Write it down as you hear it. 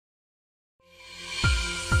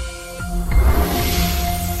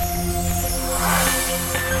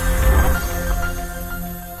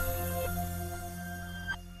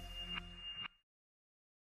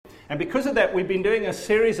And because of that, we've been doing a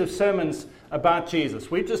series of sermons about Jesus.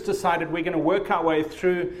 We've just decided we're going to work our way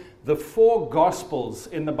through the 4 Gospels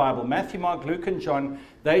in the Bible. Matthew, Mark, Luke, and John.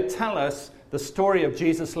 They tell us the story of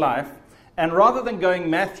Jesus' life. And rather than going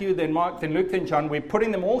Matthew, then Mark, then Luke, then John, we're putting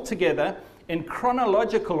them all together in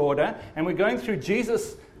chronological order. And we're going through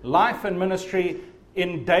Jesus' life and ministry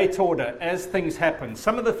in date order as things happen.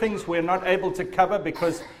 Some of the things we're not able to cover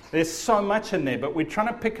because there's so much in there. But we're trying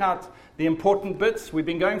to pick out the important bits. We've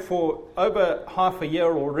been going for over half a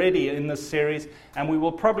year already in this series, and we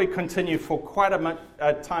will probably continue for quite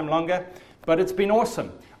a time longer, but it's been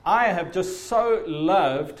awesome. I have just so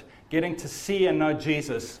loved getting to see and know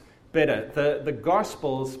Jesus better. The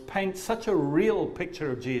Gospels paint such a real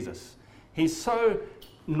picture of Jesus. He's so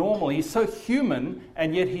normal, he's so human,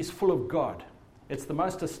 and yet he's full of God. It's the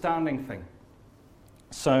most astounding thing.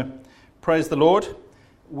 So, praise the Lord.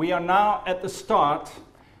 We are now at the start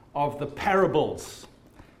of the parables.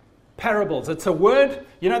 Parables. It's a word,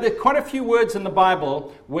 there are quite a few words in the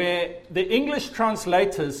Bible where the English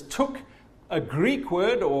translators took a Greek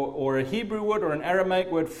word or a Hebrew word or an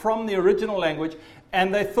Aramaic word from the original language,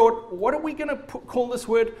 and they thought, what are we going to call this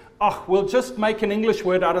word? We'll just make an English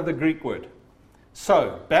word out of the Greek word.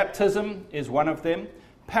 So, baptism is one of them.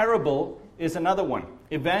 Parable is another one.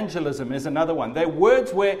 Evangelism is another one. They're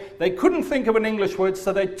words where they couldn't think of an English word,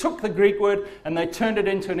 so they took the Greek word and they turned it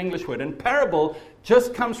into an English word. And parable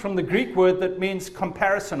just comes from the Greek word that means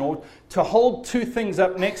comparison, or to hold two things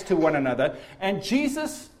up next to one another. And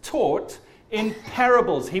Jesus taught in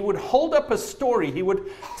parables. He would hold up a story. He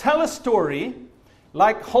would tell a story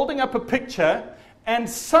like holding up a picture, and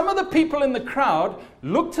some of the people in the crowd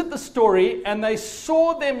looked at the story and they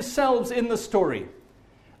saw themselves in the story.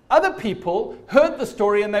 Other people heard the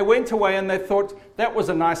story and they went away and they thought, that was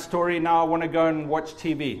a nice story, now I want to go and watch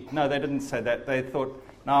TV. No, they didn't say that. They thought,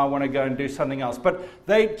 now I want to go and do something else. But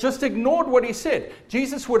they just ignored what he said.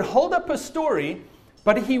 Jesus would hold up a story,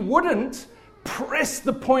 but he wouldn't press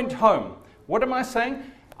the point home. What am I saying?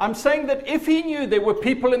 I'm saying that if he knew there were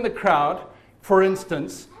people in the crowd, for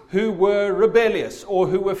instance, who were rebellious, or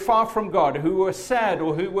who were far from God, who were sad,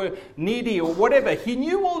 or who were needy, or whatever. He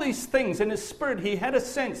knew all these things in his spirit. He had a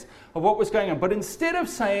sense of what was going on. But instead of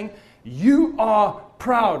saying, you are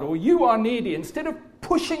proud, or you are needy, instead of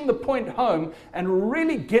pushing the point home and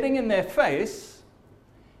really getting in their face,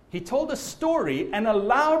 he told a story and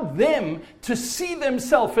allowed them to see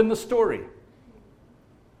themselves in the story.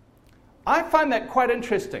 I find that quite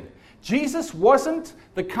interesting. Jesus wasn't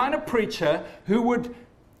the kind of preacher who would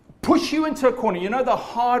push you into a corner. The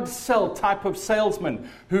hard sell type of salesman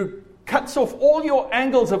who cuts off all your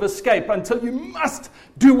angles of escape until you must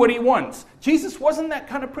do what he wants. Jesus wasn't that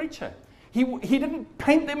kind of preacher. He didn't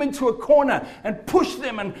paint them into a corner and push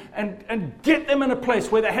them and get them in a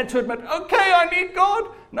place where they had to admit, okay, I need God.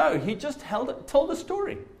 No, he just told a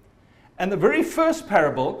story. And the very first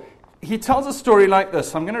parable, he tells a story like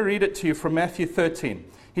this. I'm going to read it to you from Matthew 13.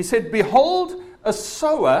 He said, behold, a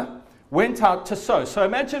sower went out to sow. So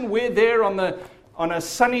imagine we're there on a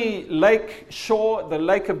sunny lake shore, the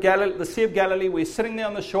Lake of Galilee, the Sea of Galilee. We're sitting there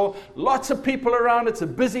on the shore. Lots of people around. It's a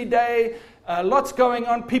busy day. Lots going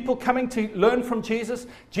on. People coming to learn from Jesus.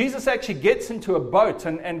 Jesus actually gets into a boat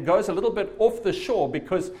and goes a little bit off the shore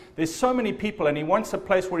because there's so many people, and he wants a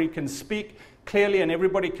place where he can speak clearly and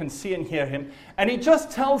everybody can see and hear him. And he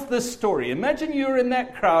just tells this story. Imagine you're in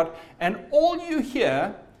that crowd and all you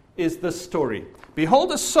hear is this story.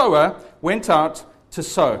 Behold, a sower went out to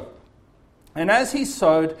sow. And as he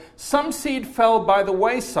sowed, some seed fell by the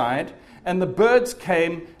wayside, and the birds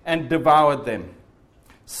came and devoured them.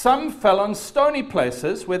 Some fell on stony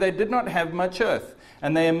places where they did not have much earth,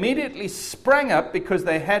 and they immediately sprang up because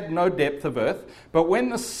they had no depth of earth. But when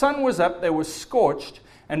the sun was up, they were scorched,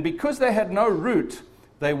 and because they had no root,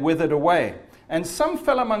 they withered away. And some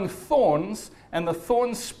fell among thorns, and the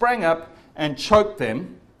thorns sprang up and choked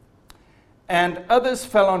them. And others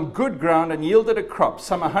fell on good ground and yielded a crop,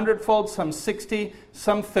 some 100-fold, some 60,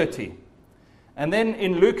 some 30. And then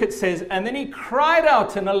in Luke it says, and then he cried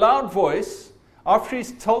out in a loud voice, after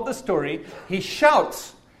he's told the story, he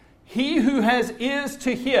shouts, he who has ears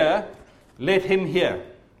to hear, let him hear.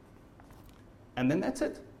 And then that's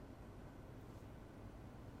it.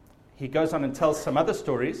 He goes on and tells some other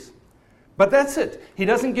stories, but that's it. He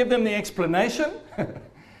doesn't give them the explanation.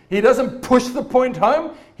 He doesn't push the point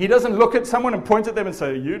home. He doesn't look at someone and point at them and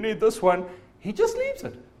say, you need this one. He just leaves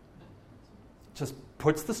it. Just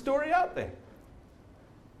puts the story out there.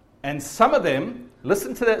 And some of them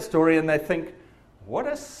listen to that story and they think, what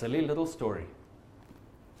a silly little story.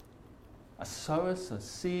 A sower, a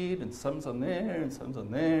seed, and some's on there, and some's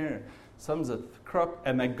on there. some's a crop,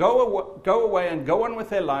 and they go away and go on with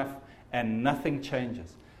their life, and nothing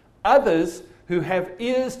changes. Others who have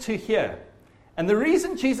ears to hear. And the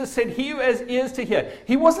reason Jesus said, he who has ears to hear,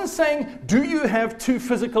 he wasn't saying, do you have 2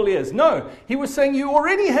 physical ears? No, he was saying you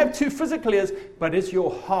already have 2 physical ears, but is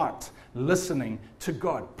your heart listening to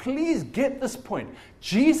God? Please get this point.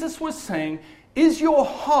 Jesus was saying, is your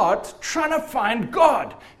heart trying to find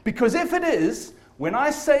God? Because if it is, when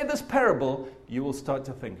I say this parable, you will start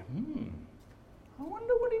to think, I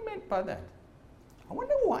wonder what he meant by that. I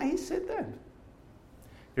wonder why he said that.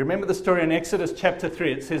 You remember the story in Exodus chapter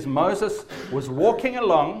 3. It says Moses was walking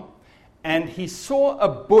along and he saw a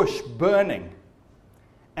bush burning.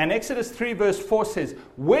 And Exodus 3 verse 4 says,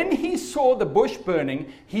 when he saw the bush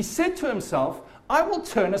burning, he said to himself, I will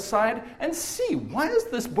turn aside and see, why is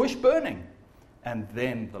this bush burning? And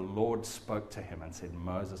then the Lord spoke to him and said,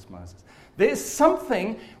 Moses, Moses. There's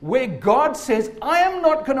something where God says, I am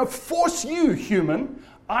not going to force you, human.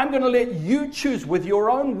 I'm going to let you choose with your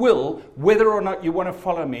own will whether or not you want to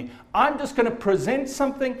follow me. I'm just going to present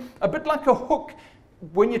something a bit like a hook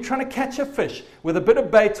when you're trying to catch a fish with a bit of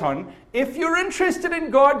bait on. If you're interested in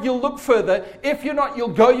God, you'll look further. If you're not, you'll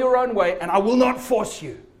go your own way, and I will not force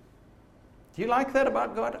you. Do you like that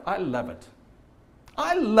about God? I love it.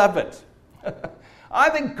 I love it. I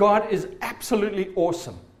think God is absolutely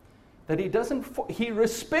awesome. That he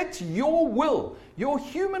respects your will. Your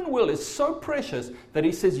human will is so precious that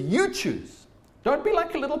he says, you choose. Don't be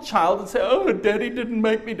like a little child and say, oh, daddy didn't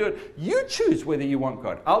make me do it. You choose whether you want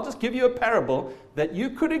God. I'll just give you a parable that you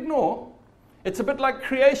could ignore. It's a bit like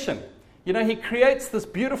creation. You know, he creates this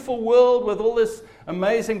beautiful world with all this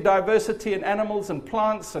amazing diversity in animals and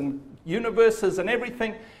plants and universes and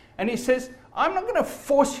everything. And he says, I'm not going to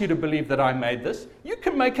force you to believe that I made this. You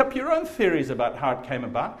can make up your own theories about how it came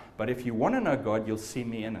about. But if you want to know God, you'll see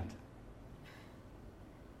me in it.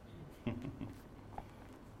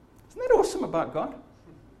 Isn't that awesome about God?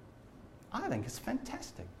 I think it's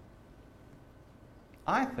fantastic.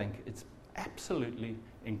 I think it's absolutely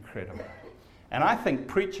incredible. And I think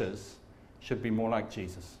preachers should be more like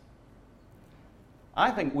Jesus.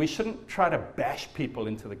 I think we shouldn't try to bash people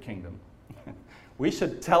into the kingdom. We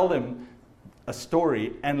should tell them a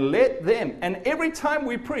story and let them, and every time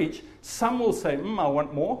we preach, some will say, I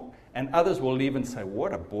want more, and others will leave and say,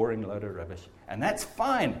 what a boring load of rubbish. And that's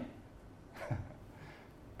fine.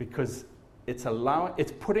 Because it's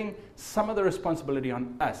putting some of the responsibility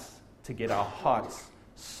on us to get our hearts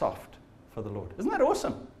soft for the Lord. Isn't that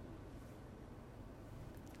awesome?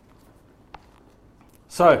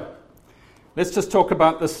 So, let's just talk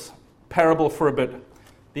about this parable for a bit.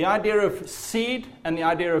 The idea of seed and the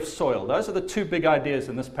idea of soil. Those are the 2 big ideas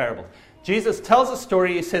in this parable. Jesus tells a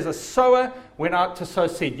story. He says a sower went out to sow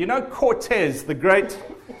seed. You know Cortez, the great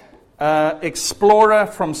explorer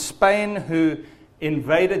from Spain who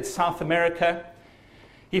invaded South America?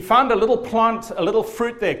 He found a little plant, a little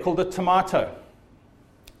fruit there called a tomato.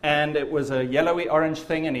 And it was a yellowy orange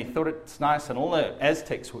thing, and he thought it's nice, and all the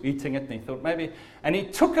Aztecs were eating it, and he thought maybe. And he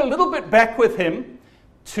took a little bit back with him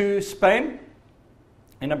to Spain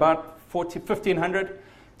in about 1500,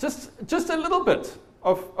 just a little bit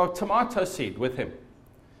of tomato seed with him.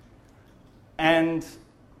 And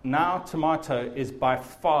now tomato is by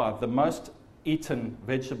far the most eaten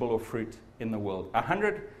vegetable or fruit in the world.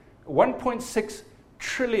 1.6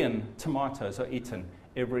 trillion tomatoes are eaten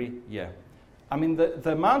every year. I mean,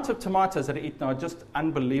 the amount of tomatoes that are eaten are just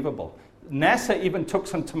unbelievable. NASA even took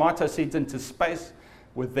some tomato seeds into space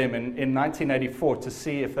with them in 1984 to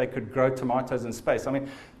see if they could grow tomatoes in space. I mean,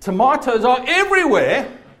 tomatoes are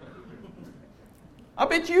everywhere. I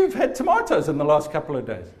bet you've had tomatoes in the last couple of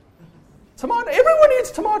days. Everyone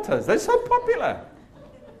eats tomatoes. They're so popular.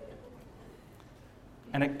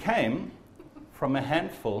 And it came from a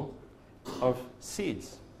handful of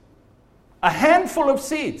seeds. A handful of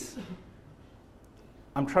seeds.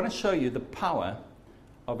 I'm trying to show you the power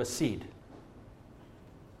of a seed.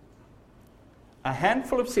 A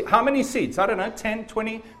handful of seeds. How many seeds? I don't know, 10,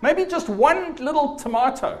 20, maybe just one little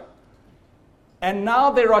tomato. And now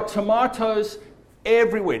there are tomatoes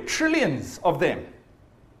everywhere, trillions of them.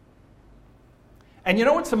 And you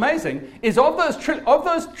know what's amazing is of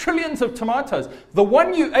those trillions of tomatoes, the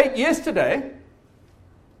one you ate yesterday,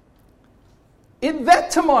 in that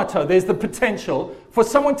tomato there's the potential for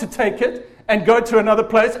someone to take it and go to another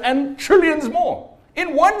place and trillions more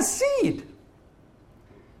in one seed.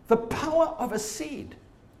 The power of a seed.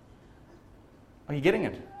 Are you getting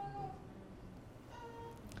it?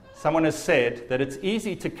 Someone has said that it's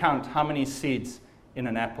easy to count how many seeds in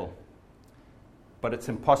an apple, but it's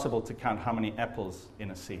impossible to count how many apples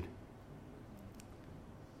in a seed.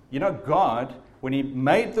 You know, God when he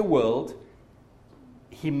made the world,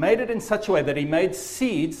 he made it in such a way that he made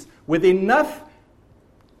seeds with enough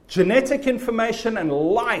genetic information and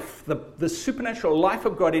life, the supernatural life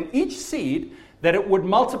of God in each seed, that it would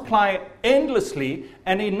multiply endlessly,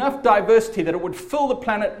 and enough diversity that it would fill the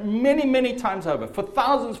planet many, many times over, for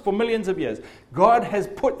thousands, for millions of years. God has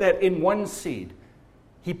put that in one seed.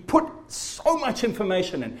 He put so much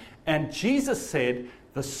information in. And Jesus said,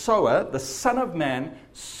 the sower, the Son of Man,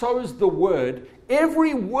 sows the word.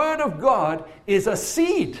 Every word of God is a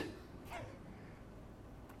seed.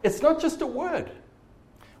 It's not just a word.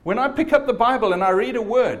 When I pick up the Bible and I read a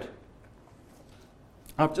word,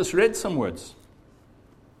 I've just read some words.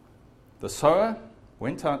 The sower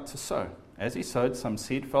went out to sow. As he sowed, some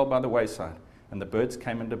seed fell by the wayside, and the birds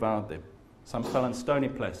came and devoured them. Some fell in stony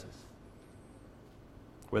places,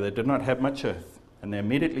 where they did not have much earth, and they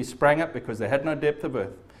immediately sprang up because they had no depth of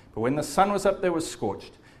earth. But when the sun was up, they were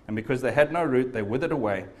scorched, and because they had no root, they withered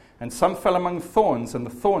away. And some fell among thorns, and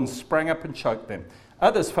the thorns sprang up and choked them.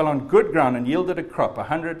 Others fell on good ground and yielded a crop,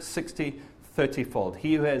 160, 30-fold.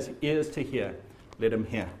 He who has ears to hear, let him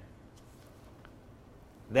hear.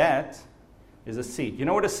 That is a seed. You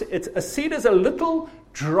know what a seed is? A little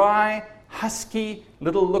dry, husky,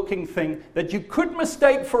 little-looking thing that you could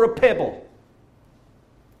mistake for a pebble.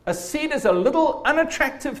 A seed is a little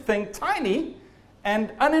unattractive thing, tiny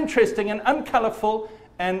and uninteresting and uncolorful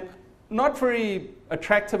and not very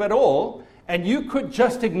attractive at all, and you could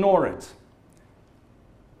just ignore it.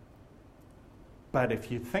 But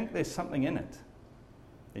if you think there's something in it,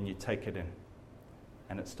 then you take it in,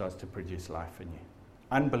 and it starts to produce life in you.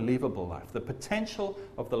 Unbelievable life. The potential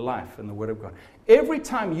of the life in the Word of God. Every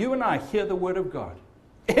time you and I hear the Word of God,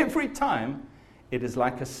 every time, it is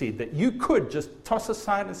like a seed that you could just toss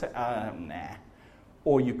aside and say, nah.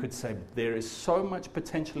 Or you could say, there is so much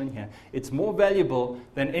potential in here. It's more valuable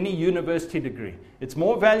than any university degree. It's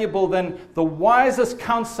more valuable than the wisest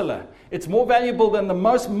counselor. It's more valuable than the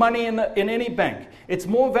most money in any bank. It's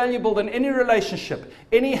more valuable than any relationship,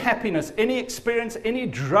 any happiness, any experience, any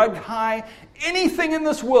drug high, anything in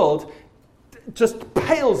this world just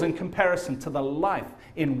pales in comparison to the life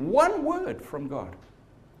in one word from God.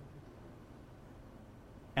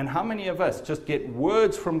 And how many of us just get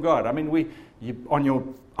words from God? I mean, you, on your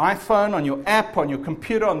iPhone, on your app, on your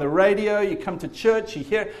computer, on the radio, you come to church, you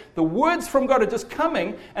hear the words from God are just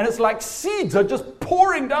coming, and it's like seeds are just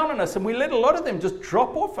pouring down on us, and we let a lot of them just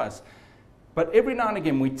drop off us. But every now and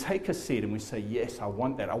again, we take a seed and we say, yes, I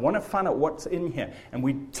want that. I want to find out what's in here. And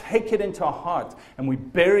we take it into our heart, and we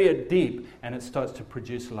bury it deep, and it starts to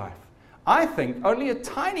produce life. I think only a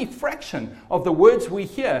tiny fraction of the words we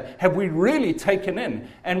hear have we really taken in.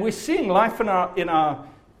 And we're seeing life in our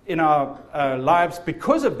lives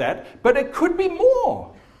because of that, but it could be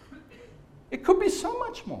more. It could be so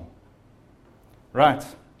much more. Right.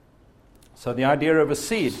 So the idea of a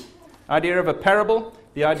seed, idea of a parable,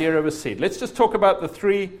 the idea of a seed. Let's just talk about the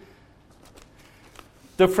three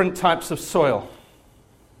different types of soil.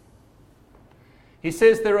 He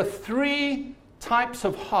says there are three types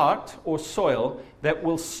of heart or soil that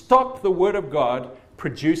will stop the Word of God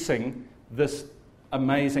producing this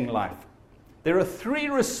amazing life. There are three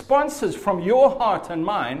responses from your heart and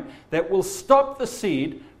mine that will stop the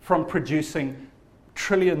seed from producing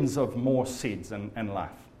trillions of more seeds and life.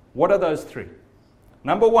 What are those three?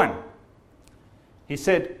 Number one, he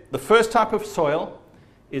said the first type of soil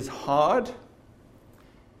is hard,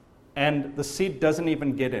 and the seed doesn't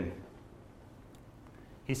even get in.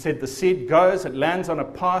 He said the seed goes, it lands on a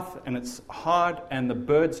path, and it's hard, and the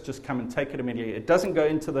birds just come and take it immediately. It doesn't go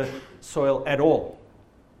into the soil at all.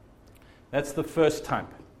 That's the first type.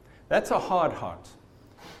 That's a hard heart.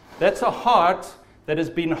 That's a heart that has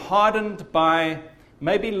been hardened by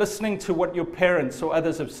maybe listening to what your parents or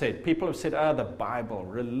others have said. People have said, the Bible,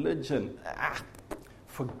 religion,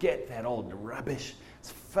 forget that old rubbish.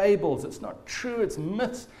 It's fables, it's not true, it's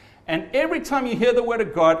myths. And every time you hear the Word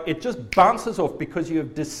of God, it just bounces off because you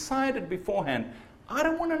have decided beforehand, I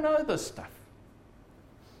don't want to know this stuff.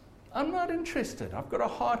 I'm not interested. I've got a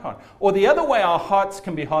hard heart. Or the other way our hearts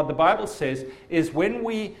can be hard, the Bible says, is when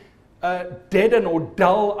we deaden or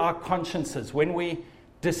dull our consciences, when we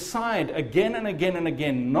decide again and again and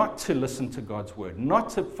again not to listen to God's Word,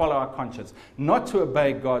 not to follow our conscience, not to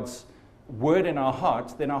obey God's Word in our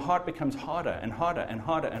hearts, then our heart becomes harder and harder and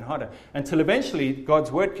harder and harder until eventually God's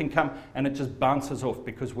Word can come and it just bounces off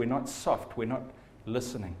because we're not soft, we're not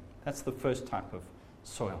listening. That's the first type of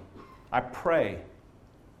soil. I pray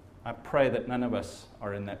that none of us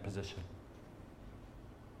are in that position.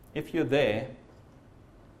 If you're there,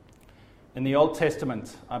 in the Old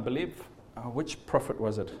Testament, I believe, which prophet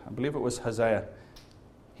was it? I believe it was Hosea.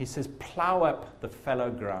 He says, plow up the fallow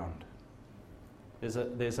ground.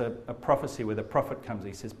 There's a prophecy where the prophet comes.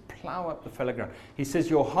 He says, plow up the fallow ground. He says,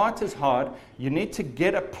 your heart is hard. You need to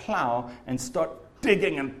get a plow and start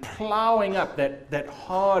digging and plowing up that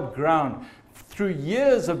hard ground. Through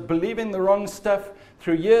years of believing the wrong stuff,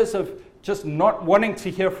 through years of just not wanting to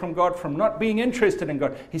hear from God, from not being interested in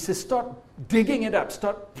God. He says, start digging it up,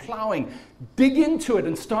 start plowing, dig into it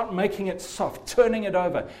and start making it soft, turning it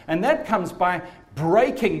over. And that comes by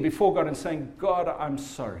breaking before God and saying, God, I'm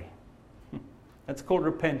sorry. That's called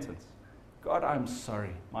repentance. God, I'm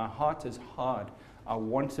sorry. My heart is hard. I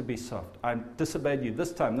want to be soft. I disobeyed you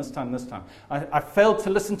this time. I failed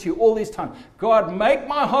to listen to you all these times. God, make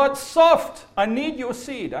my heart soft. I need your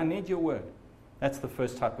seed. I need your word. That's the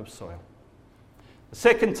first type of soil. The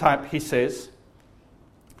second type, he says,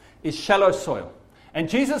 is shallow soil. And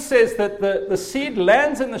Jesus says that the seed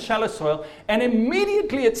lands in the shallow soil and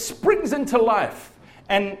immediately it springs into life.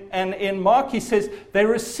 And in Mark, he says, they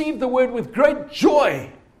receive the word with great joy.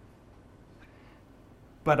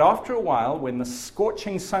 But after a while, when the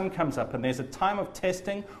scorching sun comes up and there's a time of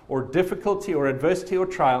testing or difficulty or adversity or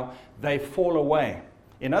trial, they fall away.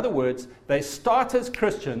 In other words, they start as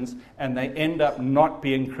Christians and they end up not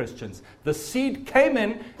being Christians. The seed came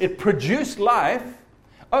in, it produced life.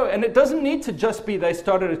 Oh, and it doesn't need to just be they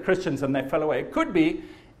started as Christians and they fell away. It could be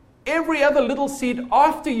every other little seed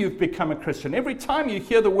after you've become a Christian. Every time you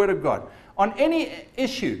hear the word of God on any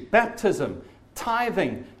issue, baptism,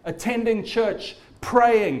 tithing, attending church,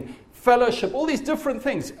 praying, fellowship, all these different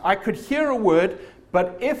things. I could hear a word,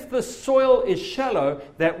 but if the soil is shallow,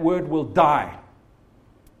 that word will die.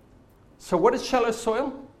 So what is shallow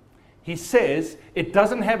soil? He says it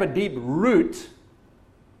doesn't have a deep root.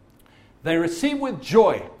 They receive with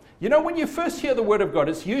joy. You know, when you first hear the word of God,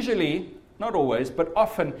 it's usually, not always, but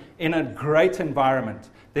often in a great environment.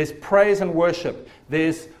 There's praise and worship.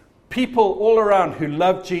 There's people all around who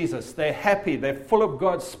love Jesus. They're happy. They're full of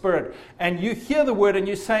God's Spirit. And you hear the word and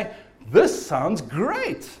you say, this sounds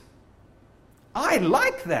great. I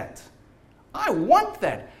like that. I want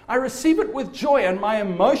that. I receive it with joy. And my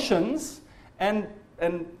emotions and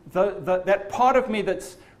that part of me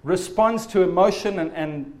that responds to emotion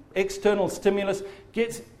and external stimulus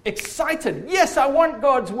gets excited. Yes, I want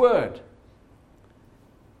God's word.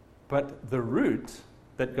 But the root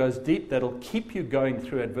that goes deep, that'll keep you going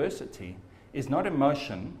through adversity, is not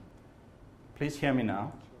emotion. Please hear me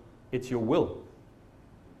now. It's your will.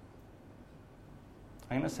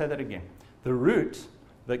 I'm going to say that again. The root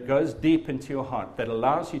that goes deep into your heart, that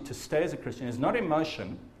allows you to stay as a Christian, is not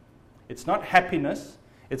emotion. It's not happiness.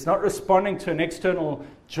 It's not responding to an external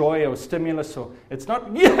joy or stimulus. Or it's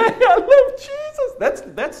not, yeah, I love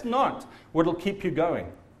Jesus. That's not what will keep you going.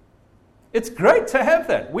 It's great to have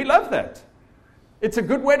that. We love that. It's a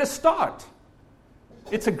good way to start.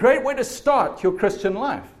 It's a great way to start your Christian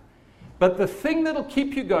life. But the thing that'll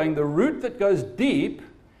keep you going, the root that goes deep,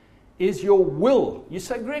 is your will. You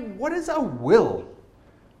say, Greg, what is a will?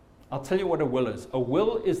 I'll tell you what a will is. A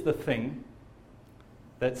will is the thing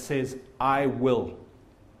that says, I will.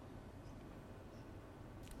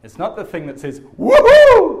 It's not the thing that says,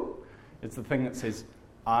 woohoo! It's the thing that says,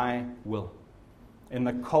 I will. In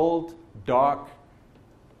the cold, dark,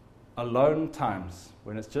 alone times,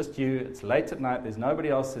 when it's just you, it's late at night, there's nobody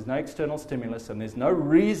else, there's no external stimulus, and there's no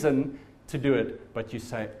reason to do it, but you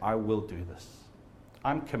say, I will do this.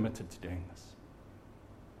 I'm committed to doing this.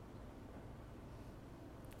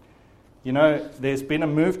 You know, there's been a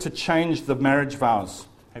move to change the marriage vows.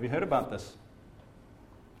 Have you heard about this?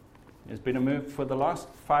 There's been a move for the last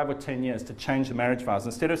 5 or 10 years to change the marriage vows.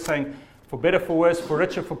 Instead of saying, for better, for worse, for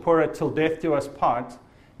richer, for poorer, till death do us part,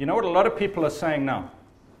 you know what a lot of people are saying now?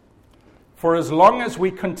 For as long as we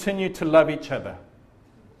continue to love each other.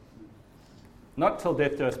 Not till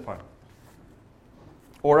death do us part.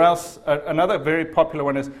 Or else, another very popular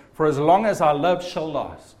one is, for as long as our love shall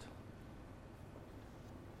last.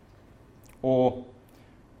 Or,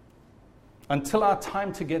 until our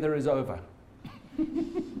time together is over.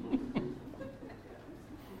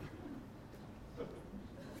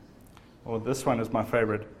 Or this one is my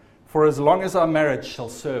favorite. For as long as our marriage shall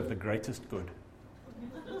serve the greatest good.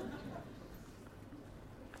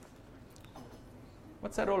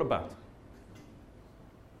 What's that all about?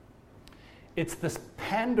 It's this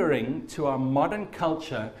pandering to our modern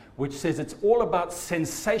culture, which says it's all about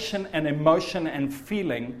sensation and emotion and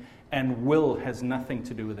feeling, and will has nothing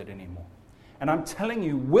to do with it anymore. And I'm telling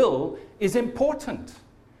you, will is important.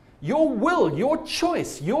 Your will, your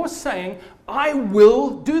choice, you're saying, I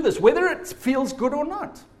will do this, whether it feels good or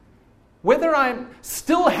not. Whether I'm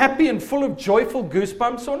still happy and full of joyful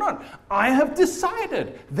goosebumps or not, I have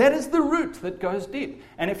decided that is the root that goes deep.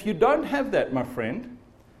 And if you don't have that, my friend,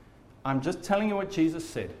 I'm just telling you what Jesus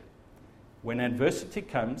said. When adversity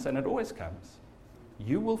comes, and it always comes,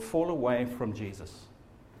 you will fall away from Jesus.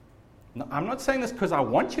 Now, I'm not saying this because I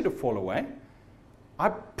want you to fall away. I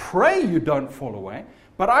pray you don't fall away.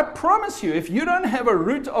 But I promise you, if you don't have a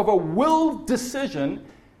root of a will decision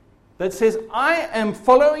that says, I am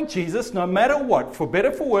following Jesus no matter what, for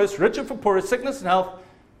better, for worse, richer, for poorer, sickness and health,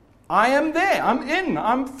 I am there, I'm in,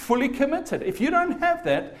 I'm fully committed. If you don't have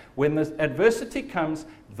that, when the adversity comes,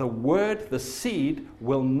 the word, the seed,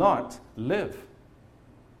 will not live.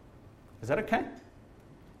 Is that okay?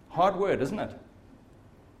 Hard word, isn't it?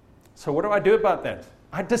 So what do I do about that?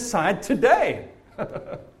 I decide today.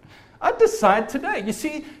 I decide today. You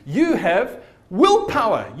see, you have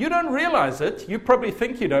willpower. You don't realize it. You probably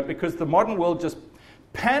think you don't, because the modern world just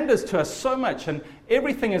panders to us so much, and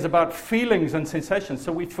everything is about feelings and sensations,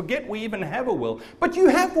 so we forget we even have a will. But you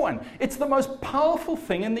have one. It's the most powerful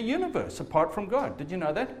thing in the universe apart from God. Did you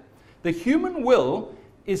know that? The human will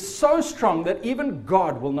is so strong that even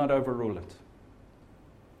God will not overrule it.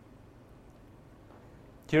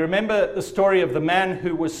 Do you remember the story of the man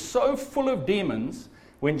who was so full of demons?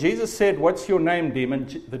 When Jesus said, "What's your name,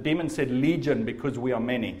 demon?" the demon said, "Legion, because we are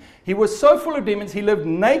many." He was so full of demons, he lived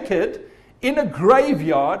naked in a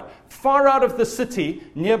graveyard far out of the city,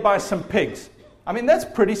 nearby some pigs. I mean, that's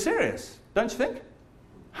pretty serious, don't you think?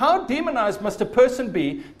 How demonized must a person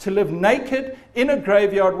be to live naked in a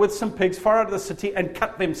graveyard with some pigs far out of the city and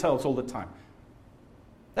cut themselves all the time?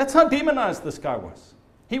 That's how demonized this guy was.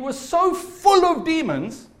 He was so full of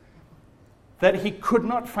demons that he could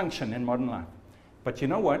not function in modern life. But you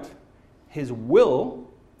know what? His will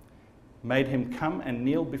made him come and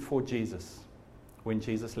kneel before Jesus when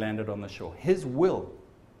Jesus landed on the shore. His will.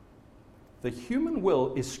 The human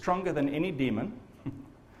will is stronger than any demon,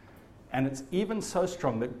 and it's even so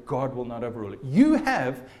strong that God will not overrule it. You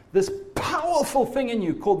have this powerful thing in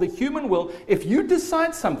you called the human will. If you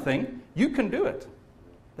decide something, you can do it.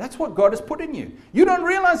 That's what God has put in you. You don't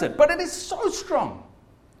realize it, but it is so strong.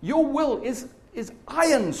 Your will is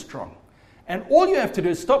iron strong. And all you have to do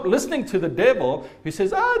is stop listening to the devil who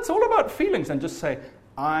says, it's all about feelings, and just say,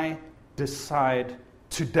 I decide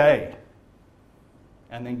today.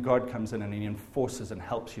 And then God comes in and he enforces and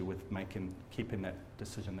helps you with keeping that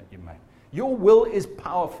decision that you made. Your will is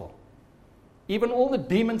powerful. Even all the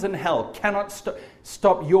demons in hell cannot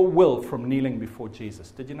stop your will from kneeling before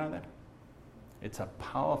Jesus. Did you know that? It's a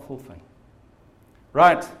powerful thing.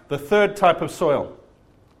 Right, the third type of soil.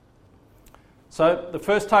 So the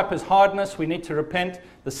first type is hardness. We need to repent.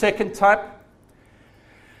 The second type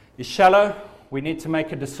is shallow. We need to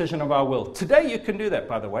make a decision of our will. Today you can do that,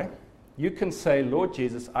 by the way. You can say, Lord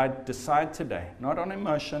Jesus, I decide today, not on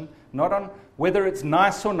emotion, not on whether it's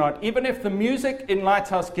nice or not, even if the music in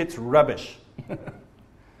Lighthouse gets rubbish.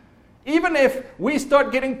 Even if we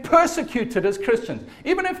start getting persecuted as Christians,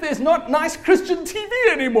 even if there's not nice Christian TV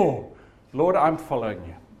anymore, Lord, I'm following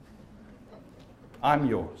you. I'm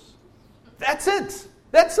yours. That's it.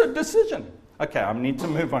 That's a decision. Okay, I need to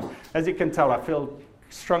move on. As you can tell, I feel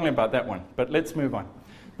strongly about that one, but let's move on.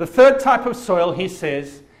 The third type of soil, he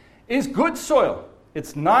says, is good soil.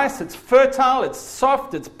 It's nice, it's fertile, it's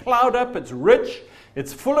soft, it's plowed up, it's rich,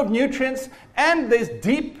 it's full of nutrients, and there's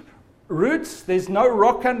deep roots, there's no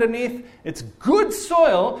rock underneath. It's good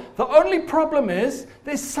soil. The only problem is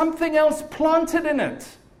there's something else planted in it.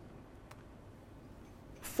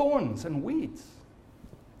 Thorns and weeds.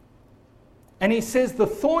 And he says the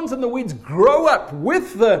thorns and the weeds grow up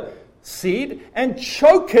with the seed and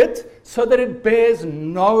choke it so that it bears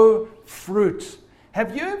no fruit.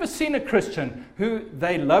 Have you ever seen a Christian who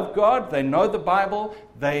they love God, they know the Bible,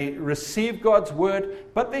 they receive God's word,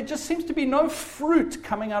 but there just seems to be no fruit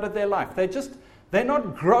coming out of their life? They're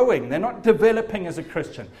not growing, they're not developing as a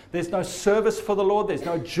Christian. There's no service for the Lord, there's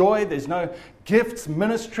no joy, there's no gifts,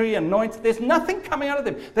 ministry, anointing. There's nothing coming out of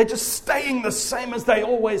them. They're just staying the same as they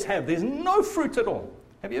always have. There's no fruit at all.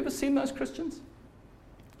 Have you ever seen those Christians?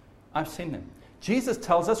 I've seen them. Jesus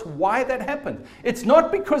tells us why that happened. It's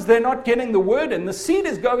not because they're not getting the word in, the seed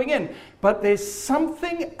is going in, but there's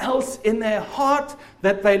something else in their heart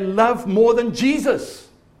that they love more than Jesus.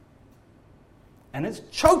 And it's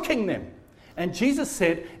choking them. And Jesus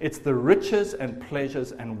said, it's the riches and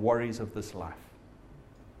pleasures and worries of this life.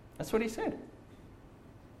 That's what he said.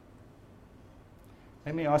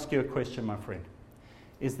 Let me ask you a question, my friend.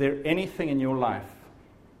 Is there anything in your life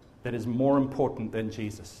that is more important than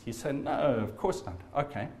Jesus? You say, no, of course not.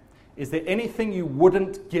 Okay. Is there anything you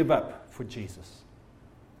wouldn't give up for Jesus?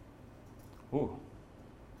 Ooh.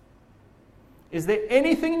 Is there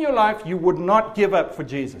anything in your life you would not give up for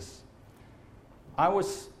Jesus?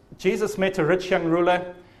 Jesus met a rich young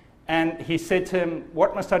ruler, and he said to him,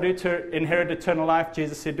 what must I do to inherit eternal life?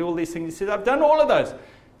 Jesus said, do all these things. He said, I've done all of those.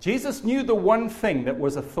 Jesus knew the one thing that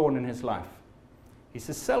was a thorn in his life. He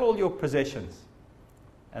says, sell all your possessions.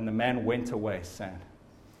 And the man went away sad.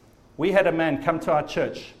 We had a man come to our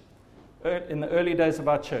church in the early days of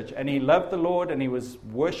our church, and he loved the Lord, and he was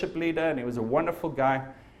worship leader, and he was a wonderful guy.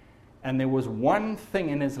 And there was one thing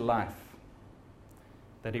in his life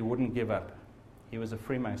that he wouldn't give up. He was a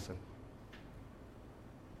Freemason.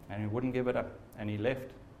 And he wouldn't give it up. And he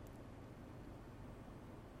left.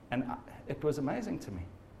 And it was amazing to me.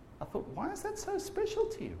 I thought, why is that so special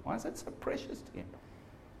to you? Why is that so precious to you?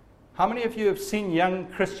 How many of you have seen young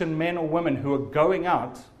Christian men or women who are going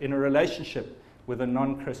out in a relationship with a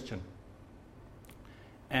non-Christian?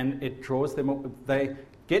 And it draws them up. They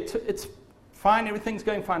get to, it's fine, everything's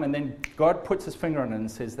going fine, and then God puts his finger on it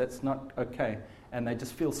and says, that's not okay. And they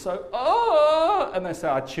just feel so, and they say,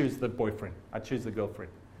 I choose the boyfriend. I choose the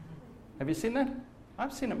girlfriend. Have you seen that?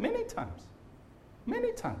 I've seen it many times.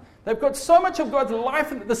 Many times. They've got so much of God's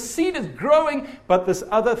life, and the seed is growing, but this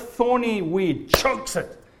other thorny weed chokes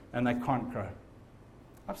it, and they can't grow.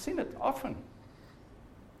 I've seen it often.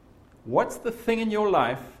 What's the thing in your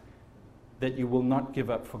life that you will not give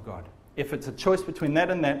up for God? If it's a choice between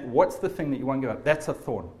that and that, what's the thing that you won't give up? That's a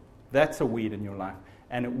thorn. That's a weed in your life.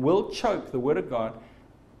 And it will choke the Word of God,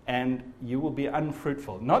 and you will be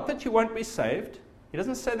unfruitful. Not that you won't be saved. He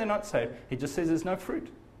doesn't say they're not saved. He just says there's no fruit.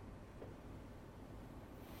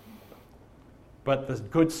 But the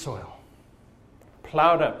good soil,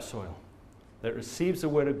 plowed up soil, that receives the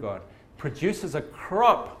Word of God, produces a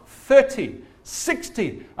crop, 30,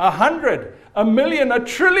 60, 100, 1,000,000,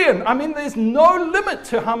 1,000,000,000,000. I mean, there's no limit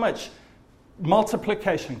to how much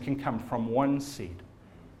multiplication can come from one seed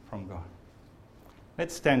from God.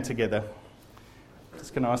 Let's stand together. I'm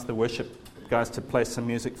just going to ask the worship guys to play some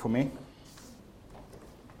music for me.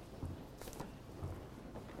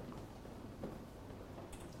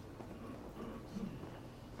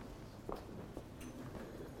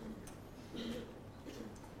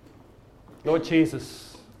 Lord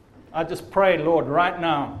Jesus, I just pray, Lord, right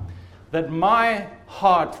now, that my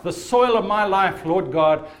heart, the soil of my life, Lord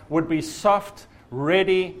God, would be soft,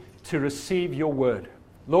 ready to receive your word.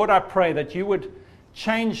 Lord, I pray that you would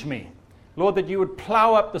change me. Lord, that you would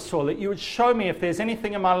plow up the soil, that you would show me if there's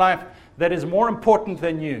anything in my life that is more important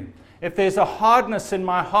than you. If there's a hardness in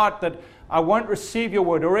my heart that I won't receive your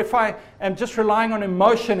word, or if I am just relying on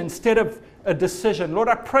emotion instead of a decision. Lord,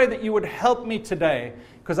 I pray that you would help me today,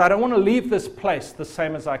 because I don't want to leave this place the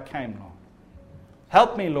same as I came, Lord.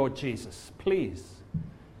 Help me, Lord Jesus, please.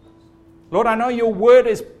 Lord, I know your word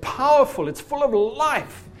is powerful. It's full of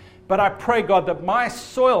life. But I pray, God, that my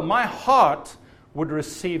soil, my heart, would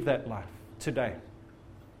receive that life today.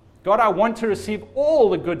 God, I want to receive all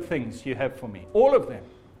the good things you have for me, all of them.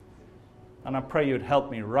 And I pray you'd help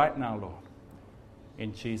me right now, Lord,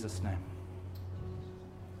 in Jesus' name.